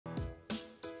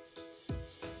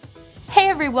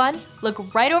everyone,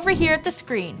 look right over here at the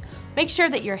screen. Make sure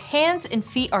that your hands and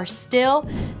feet are still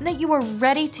and that you are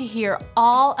ready to hear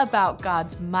all about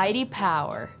God's mighty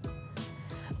power.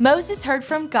 Moses heard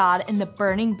from God in the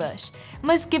burning bush and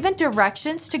was given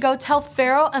directions to go tell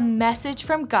Pharaoh a message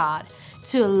from God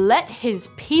to let his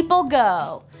people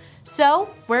go. So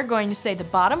we're going to say the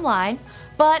bottom line,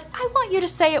 but I want you to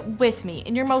say it with me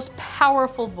in your most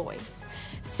powerful voice.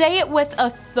 Say it with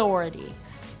authority.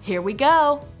 Here we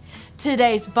go.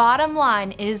 Today's bottom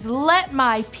line is let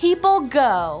my people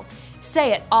go.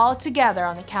 Say it all together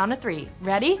on the count of 3.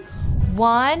 Ready?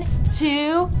 1,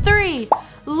 2, 3.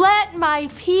 Let my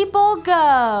people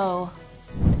go.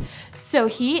 So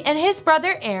he and his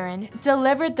brother Aaron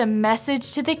delivered the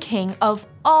message to the king of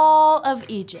all of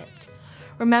Egypt.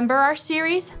 Remember our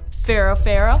series, Pharaoh,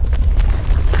 Pharaoh?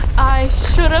 I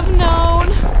should have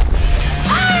known.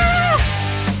 Ah!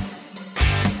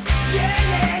 Yeah.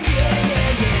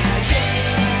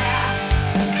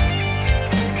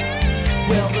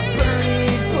 Well, the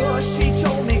burning bush, he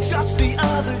told me just the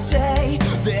other day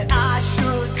that I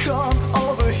should come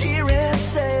over here and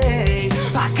say,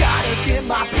 I gotta get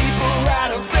my people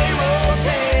out of Pharaoh's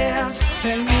hands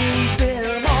and lead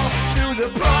them all to the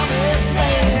promised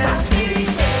land. I see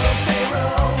Pharaoh,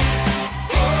 Pharaoh,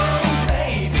 oh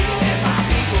baby, let my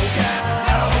people go.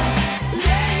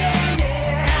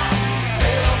 Yeah.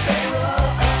 Pharaoh, Pharaoh,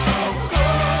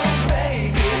 oh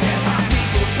baby, let my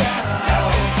people go.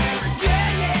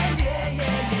 Yeah.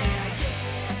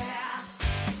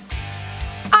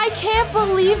 I can't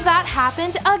believe that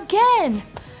happened again.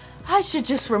 I should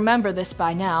just remember this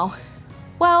by now.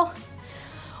 Well,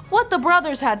 what the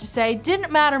brothers had to say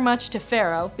didn't matter much to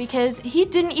Pharaoh because he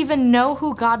didn't even know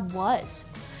who God was.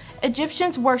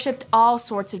 Egyptians worshipped all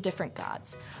sorts of different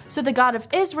gods, so the God of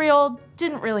Israel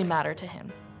didn't really matter to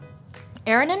him.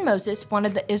 Aaron and Moses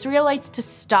wanted the Israelites to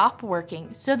stop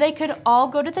working so they could all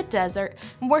go to the desert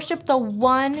and worship the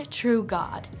one true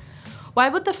God. Why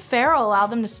would the Pharaoh allow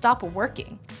them to stop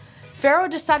working? Pharaoh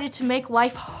decided to make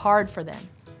life hard for them.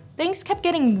 Things kept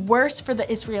getting worse for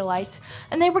the Israelites,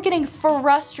 and they were getting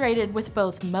frustrated with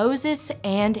both Moses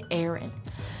and Aaron.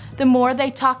 The more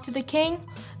they talked to the king,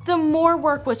 the more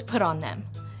work was put on them.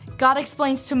 God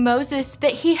explains to Moses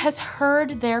that he has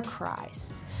heard their cries.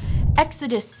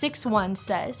 Exodus 6:1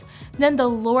 says, Then the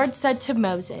Lord said to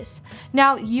Moses,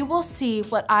 Now you will see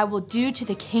what I will do to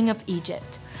the king of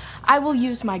Egypt. I will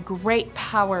use my great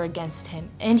power against him,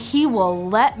 and he will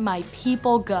let my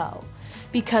people go.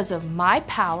 Because of my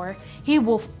power, he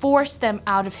will force them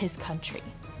out of his country.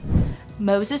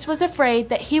 Moses was afraid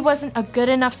that he wasn't a good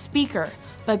enough speaker,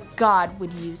 but God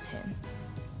would use him.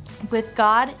 With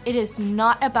God, it is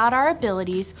not about our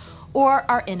abilities or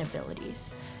our inabilities.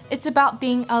 It's about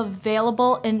being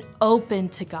available and open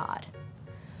to God.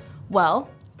 Well,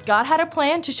 God had a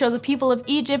plan to show the people of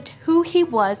Egypt who he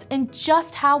was and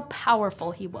just how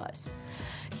powerful he was.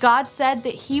 God said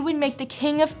that he would make the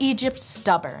king of Egypt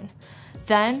stubborn.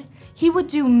 Then he would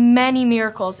do many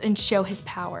miracles and show his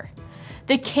power.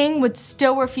 The king would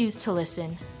still refuse to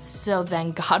listen, so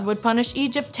then God would punish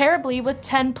Egypt terribly with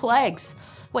 10 plagues.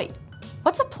 Wait,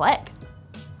 what's a plague?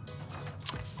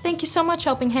 Thank you so much,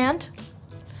 Helping Hand.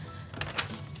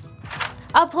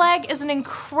 A plague is an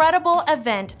incredible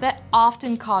event that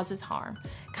often causes harm,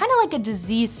 kind of like a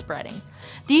disease spreading.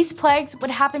 These plagues would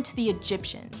happen to the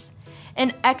Egyptians.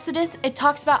 In Exodus, it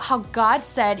talks about how God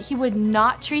said he would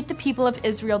not treat the people of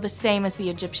Israel the same as the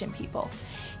Egyptian people.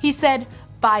 He said,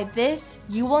 By this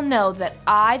you will know that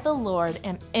I, the Lord,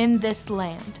 am in this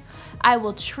land. I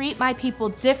will treat my people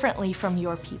differently from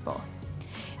your people.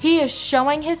 He is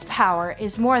showing his power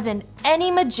is more than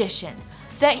any magician,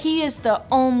 that he is the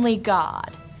only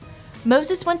God.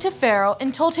 Moses went to Pharaoh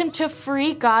and told him to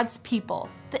free God's people,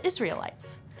 the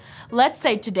Israelites. Let's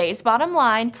say today's bottom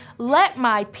line, let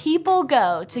my people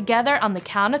go, together on the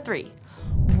count of 3.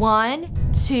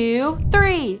 1, 2,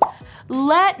 3.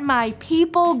 Let my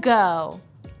people go.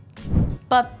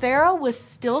 But Pharaoh was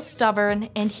still stubborn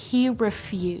and he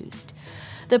refused.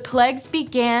 The plagues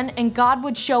began and God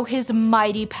would show his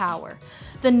mighty power.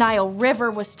 The Nile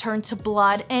River was turned to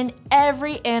blood and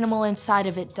every animal inside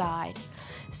of it died.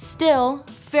 Still,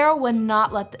 Pharaoh would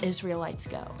not let the Israelites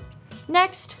go.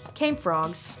 Next came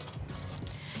frogs.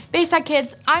 Bayside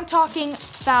Kids, I'm talking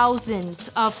thousands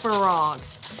of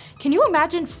frogs. Can you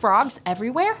imagine frogs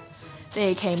everywhere?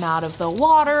 They came out of the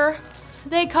water,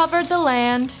 they covered the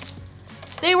land,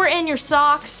 they were in your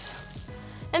socks,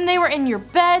 and they were in your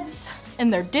beds, in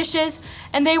their dishes,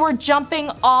 and they were jumping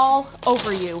all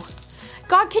over you.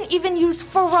 God can even use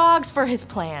frogs for his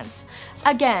plans.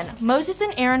 Again, Moses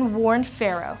and Aaron warned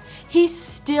Pharaoh. He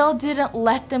still didn't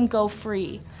let them go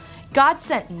free. God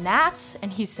sent gnats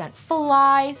and he sent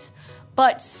flies,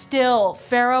 but still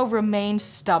Pharaoh remained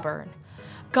stubborn.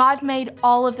 God made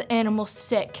all of the animals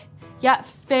sick, yet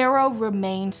Pharaoh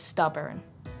remained stubborn.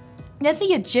 Then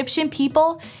the Egyptian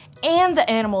people and the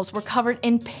animals were covered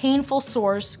in painful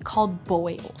sores called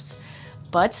boils.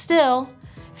 But still,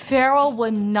 Pharaoh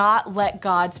would not let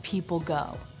God's people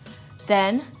go.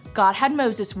 Then God had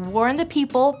Moses warn the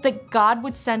people that God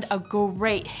would send a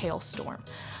great hailstorm,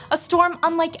 a storm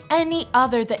unlike any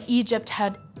other that Egypt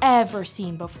had ever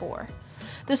seen before.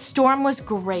 The storm was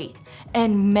great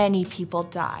and many people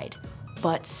died,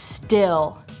 but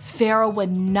still, Pharaoh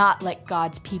would not let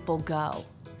God's people go.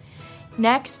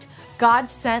 Next, God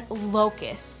sent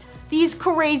locusts, these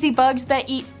crazy bugs that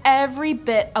eat every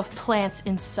bit of plants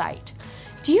in sight.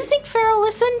 Do you think Pharaoh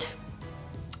listened?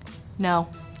 No,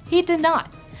 he did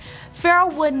not.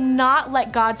 Pharaoh would not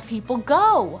let God's people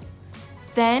go.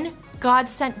 Then God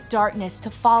sent darkness to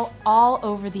fall all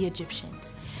over the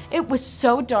Egyptians. It was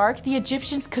so dark the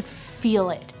Egyptians could feel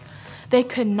it. They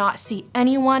could not see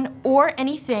anyone or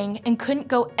anything and couldn't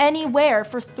go anywhere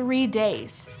for 3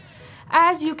 days.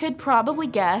 As you could probably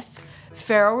guess,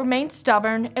 Pharaoh remained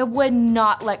stubborn and would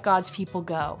not let God's people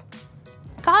go.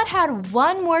 God had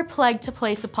one more plague to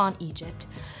place upon Egypt.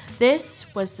 This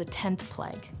was the 10th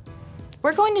plague.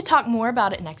 We're going to talk more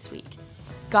about it next week.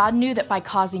 God knew that by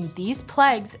causing these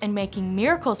plagues and making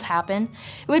miracles happen,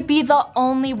 it would be the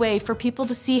only way for people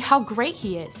to see how great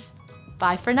he is.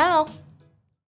 Bye for now.